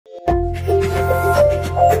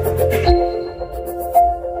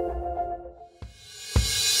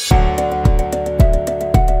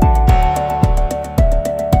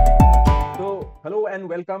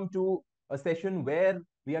welcome to a session where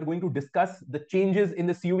we are going to discuss the changes in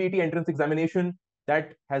the CUET entrance examination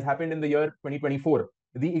that has happened in the year 2024.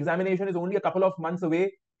 The examination is only a couple of months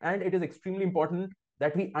away, and it is extremely important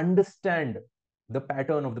that we understand the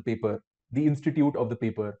pattern of the paper, the institute of the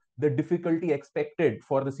paper, the difficulty expected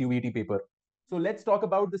for the CUET paper. So let's talk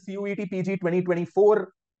about the CUET PG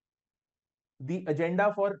 2024. The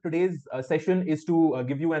agenda for today's session is to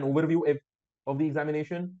give you an overview of the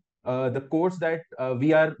examination. The course that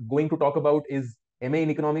we are going to talk about is MA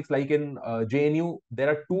in Economics. Like in JNU, there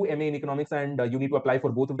are two MA in Economics, and you need to apply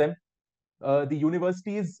for both of them. The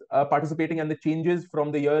universities participating and the changes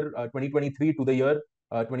from the year 2023 to the year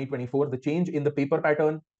 2024, the change in the paper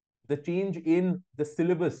pattern, the change in the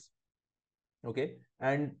syllabus. Okay,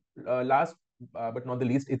 and last but not the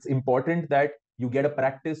least, it's important that you get a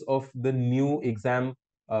practice of the new exam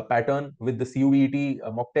pattern with the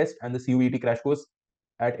CUET mock test and the CUET crash course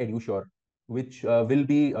at EduSure, which will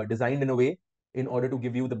be designed in a way in order to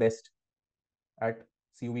give you the best at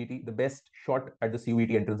CUET, the best shot at the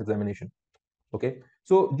CUET entrance examination. Okay,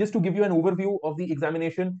 so just to give you an overview of the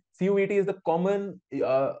examination, CUET is the common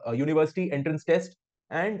university entrance test,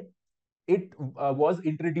 and it was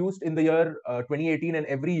introduced in the year 2018, and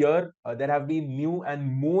every year there have been new and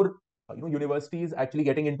more universities actually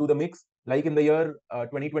getting into the mix. Like in the year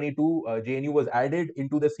 2022, JNU was added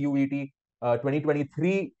into the CUET.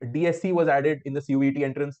 2023, DSC was added in the CUET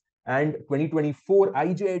entrance, and 2024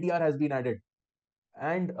 IGIDR has been added,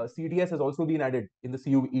 and CDS has also been added in the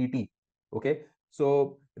CUET. Okay,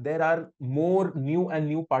 so there are more new and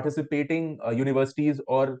new participating universities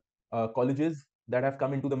or colleges that have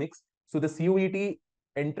come into the mix. So the CUET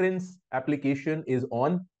entrance application is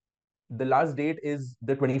on. The last date is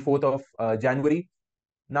the 24th of January.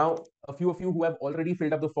 Now, a few of you who have already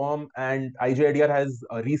filled up the form, and IGIDR has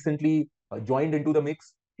recently joined into the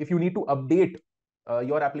mix. If you need to update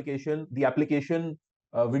your application, the application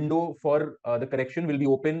window for the correction will be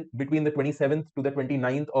open between the 27th to the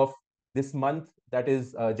 29th of this month, that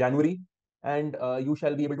is January, and you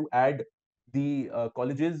shall be able to add the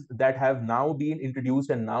colleges that have now been introduced,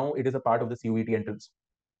 and now it is a part of the CUET entrance.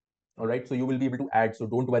 All right, so you will be able to add. So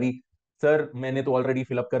don't worry, sir मैंने तो already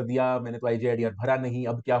fill up कर दिया, मैंने तो IGIDR भरा नहीं,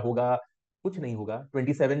 अब क्या होगा? कुछ नहीं होगा.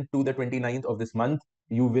 27 to the 29th of this month,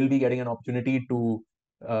 you will be getting an opportunity to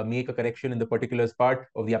make a correction in the particulars part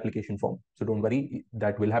of the application form. So don't worry,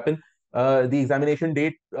 that will happen. The examination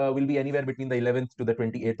date will be anywhere between the 11th to the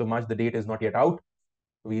 28th of March. The date is not yet out.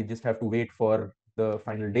 We just have to wait for the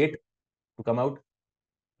final date to come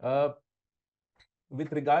out.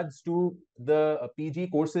 With regards to the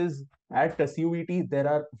PG courses at CUET, there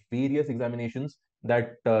are various examinations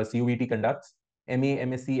that CUET conducts: MA,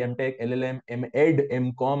 MSc, MTech, LLM, MEd,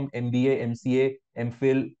 MCom, MBA, MCA,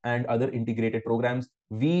 MPhil, and other integrated programs.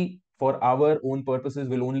 We, for our own purposes,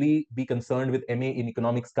 will only be concerned with MA in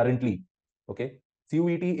Economics currently. Okay,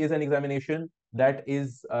 CUET is an examination that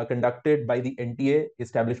is conducted by the NTA,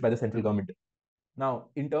 established by the central government. Now,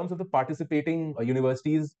 in terms of the participating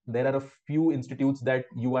universities, there are a few institutes that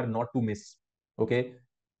you are not to miss. Okay,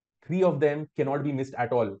 3 of them cannot be missed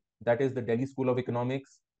at all. That is the Delhi School of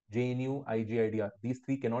Economics, JNU, IGIDR. These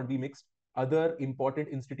 3 cannot be mixed. Other important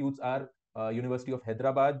institutes are University of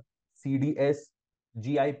Hyderabad, CDS,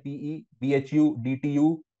 GIPE, BHU,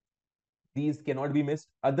 DTU. These cannot be missed.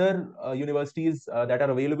 Other universities that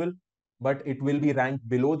are available, but it will be ranked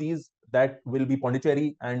below these, that will be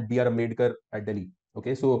Pondicherry and BR Ambedkar at Delhi.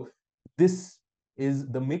 Okay, so this is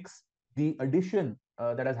the mix. The addition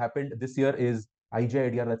that has happened this year is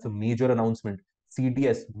IGIDR. That's a major announcement.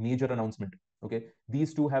 CDS, major announcement. Okay,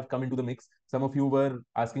 these 2 have come into the mix. Some of you were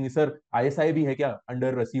asking me, sir, ISI bhi hai kya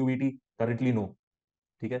under CUET? Currently, no.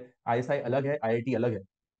 ठीक है, ISI अलग है, IIT अलग है.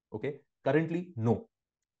 Okay, currently, no.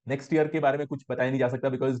 Next year के बारे में कुछ बताया नहीं जा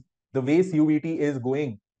सकता, because the way CUET is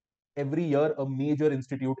going, every year a major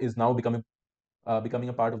institute is now becoming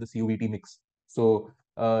a part of the CUET mix. So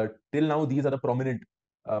till now, these are the prominent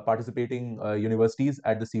participating universities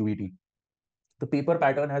at the CUET. The paper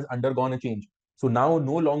pattern has undergone a change. So now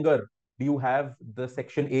no longer do you have the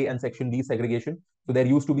section A and section B segregation. So there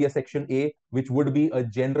used to be a section A, which would be a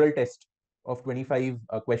general test of 25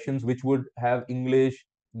 questions, which would have English,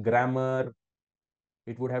 grammar,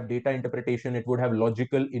 it would have data interpretation, it would have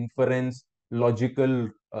logical inference, logical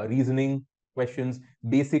reasoning questions,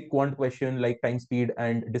 basic quant question like time, speed,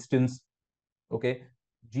 and distance. Okay,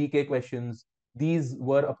 GK questions. These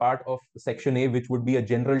were a part of section A, which would be a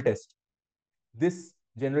general test. This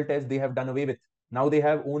general test they have done away with. Now they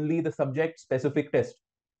have only the subject specific test.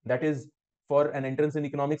 That is, for an entrance in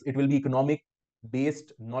economics, it will be economic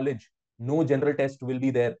based knowledge. No general test will be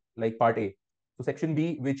there like part A. So section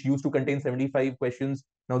B, which used to contain 75 questions,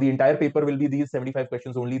 now the entire paper will be these 75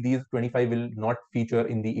 questions only. These 25 will not feature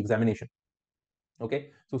in the examination. Okay,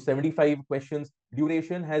 so 75 questions.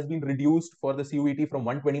 Duration has been reduced for the CUET from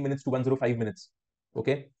 120 minutes to 105 minutes.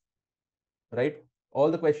 Okay, right? All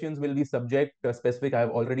the questions will be subject specific. I have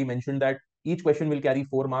already mentioned that each question will carry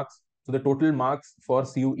 4 marks. So the total marks for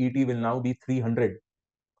CUET will now be 300.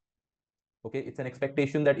 Okay, it's an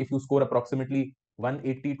expectation that if you score approximately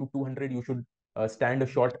 180 to 200, you should stand a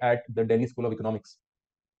shot at the Delhi School of Economics.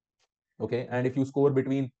 Okay, and if you score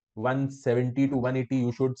between 170 to 180,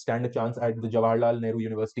 you should stand a chance at the Jawaharlal Nehru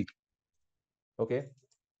University. Okay,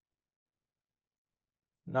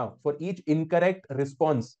 now for each incorrect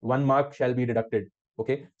response, 1 mark shall be deducted.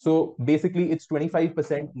 Okay, so basically it's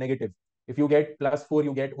 25% negative. If you get +4,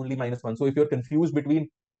 you get only -1. So if you're confused between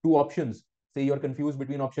two options, say you're confused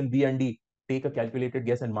between option B and D, take a calculated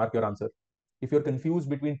guess and mark your answer. If you're confused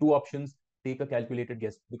between two options, take a calculated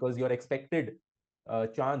guess, because your expected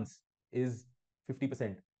chance is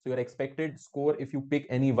 50%. So your expected score, if you pick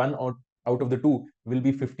any one out of the two, will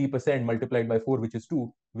be 50% multiplied by 4, which is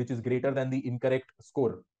 2, which is greater than the incorrect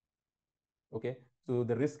score. Okay, so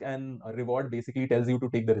the risk and reward basically tells you to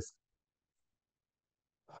take the risk.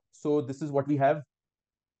 So this is what we have.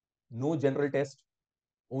 No general test,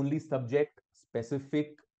 only subject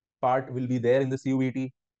specific part will be there in the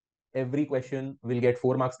CUET. Every question will get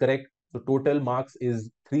 4 marks correct. So total marks is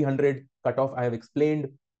 300. Cutoff I have explained.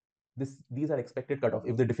 These are expected cutoff.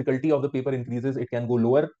 If the difficulty of the paper increases, it can go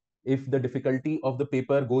lower. If the difficulty of the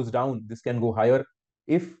paper goes down, this can go higher.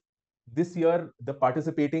 If this year the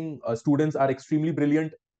participating students are extremely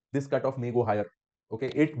brilliant, this cutoff may go higher.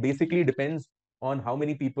 Okay, it basically depends on how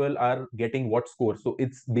many people are getting what score. So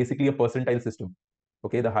it's basically a percentile system.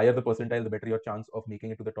 Okay, the higher the percentile, the better your chance of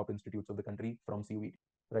making it to the top institutes of the country from CUET.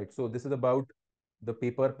 Right, so this is about the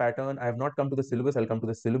paper pattern. I have not come to the syllabus. I'll come to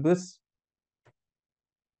the syllabus.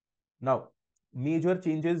 Now, major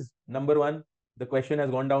changes. Number one, the question has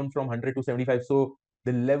gone down from 100 to 75. So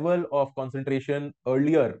the level of concentration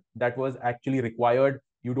earlier that was actually required,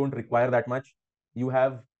 you don't require that much. You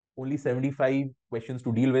have only 75 questions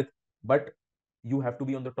to deal with, but you have to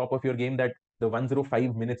be on the top of your game, that the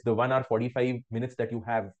 105 minutes, the 1 hour 45 minutes that you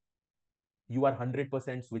have, you are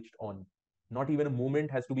 100% switched on. Not even a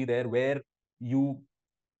moment has to be there where you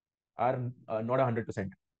are not 100%.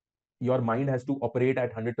 Your mind has to operate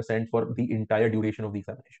at 100% for the entire duration of the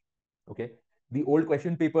examination. Okay. The old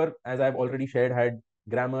question paper, as I've already shared, had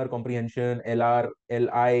grammar, comprehension, LR,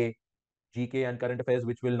 LI, GK, and current affairs,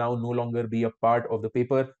 which will now no longer be a part of the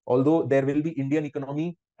paper. Although there will be Indian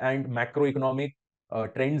economy and macroeconomic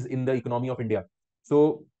trends in the economy of India.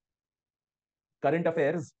 So current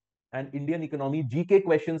affairs and Indian economy GK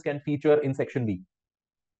questions can feature in section B.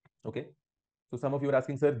 Okay. So some of you are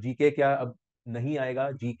asking, sir, GK क्या अब नहीं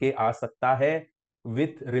आएगा? GK आ सकता है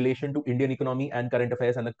with relation to Indian economy and current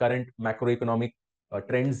affairs and the current macroeconomic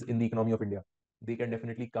trends in the economy of India. They can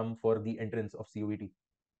definitely come for the entrance of CUET,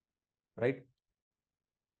 right?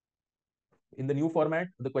 In the new format,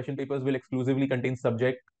 the question papers will exclusively contain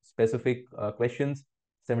subject-specific questions.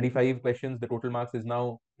 75 questions. The total marks is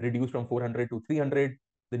now reduced from 400 to 300.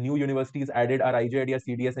 The new universities added are IGIDR,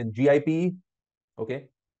 CDS, and GIP. Okay.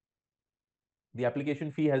 The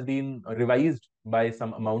application fee has been revised by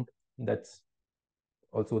some amount. That's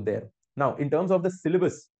also there. Now, in terms of the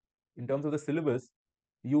syllabus,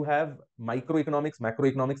 you have microeconomics,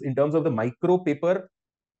 macroeconomics. In terms of the micro paper,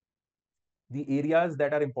 the areas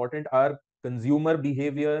that are important are consumer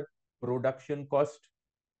behavior, production cost.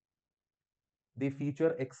 They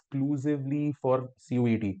feature exclusively for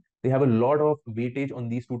CUET. They have a lot of weightage on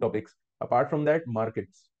these two topics. Apart from that,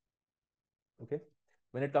 markets. Okay.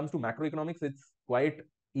 When it comes to macroeconomics, it's quite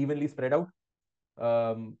evenly spread out.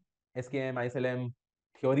 SKM, ISLM,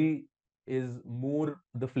 theory is more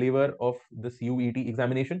the flavor of the CUET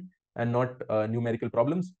examination and not numerical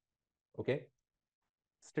problems. Okay.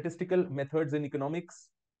 Statistical methods in economics,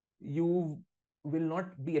 you will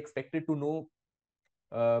not be expected to know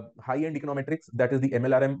high-end econometrics, that is the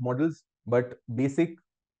MLRM models, but basic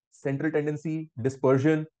central tendency,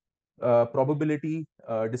 dispersion, probability,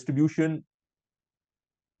 distribution,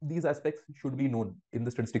 these aspects should be known in the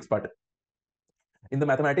statistics part. In the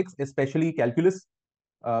mathematics, especially calculus,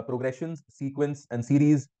 progressions, sequence and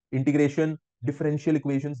series, integration, differential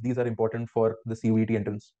equations, these are important for the CUET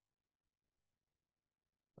entrance.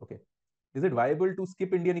 Okay. Is it viable to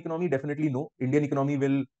skip Indian economy? Definitely no. Indian economy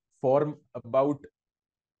will form about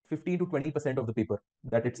 15 to 20% of the paper.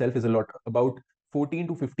 That itself is a lot. About 14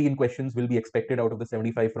 to 15 questions will be expected out of the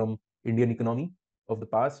 75 from Indian economy, of the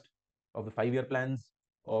past, of the 5-year plans,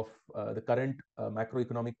 of the current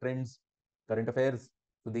macroeconomic trends, current affairs,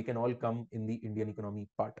 so they can all come in the Indian economy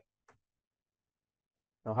part.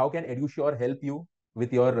 Now, how can EduSure help you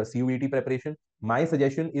with your CUET preparation? My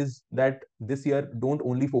suggestion is that this year, don't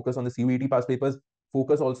only focus on the CUET past papers,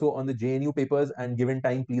 focus also on the JNU papers, and given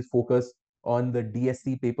time, please focus on the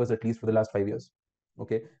DSC papers, at least for the last 5 years.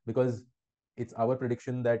 Okay, because it's our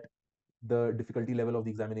prediction that the difficulty level of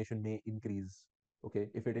the examination may increase. Okay,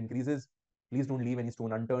 if it increases, please don't leave any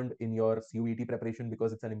stone unturned in your CUET preparation,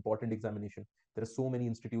 because it's an important examination. There are so many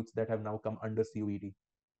institutes that have now come under CUET.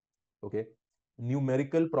 Okay,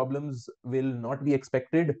 numerical problems will not be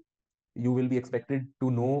expected. You will be expected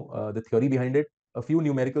to know the theory behind it. A few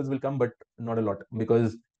numericals will come, but not a lot,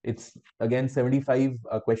 because it's again 75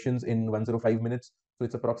 questions in 105 minutes. So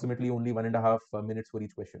it's approximately only 1.5 minutes for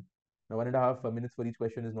each question. Now, 1.5 minutes for each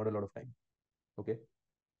question is not a lot of time. Okay.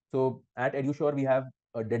 So at EduSure, we have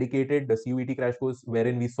a dedicated CUET crash course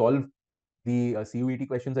wherein we solve the CUET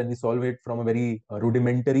questions, and we solve it from a very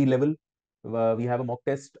rudimentary level. We have a mock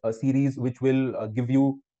test series which will give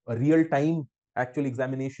you a real-time actual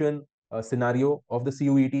examination scenario of the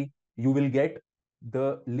CUET. You will get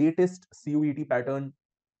the latest CUET pattern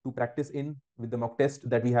to practice in with the mock test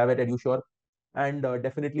that we have at EduSure. And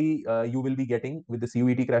definitely you will be getting with the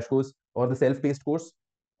CUET crash course or the self-paced course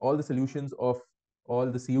all the solutions of all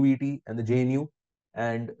the CUET and the JNU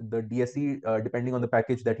and the DSC depending on the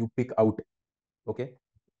package that you pick out. Okay,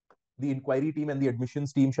 the inquiry team and the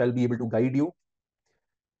admissions team shall be able to guide you.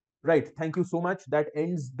 Right, thank you so much. That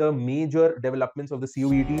ends the major developments of the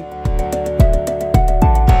CUET.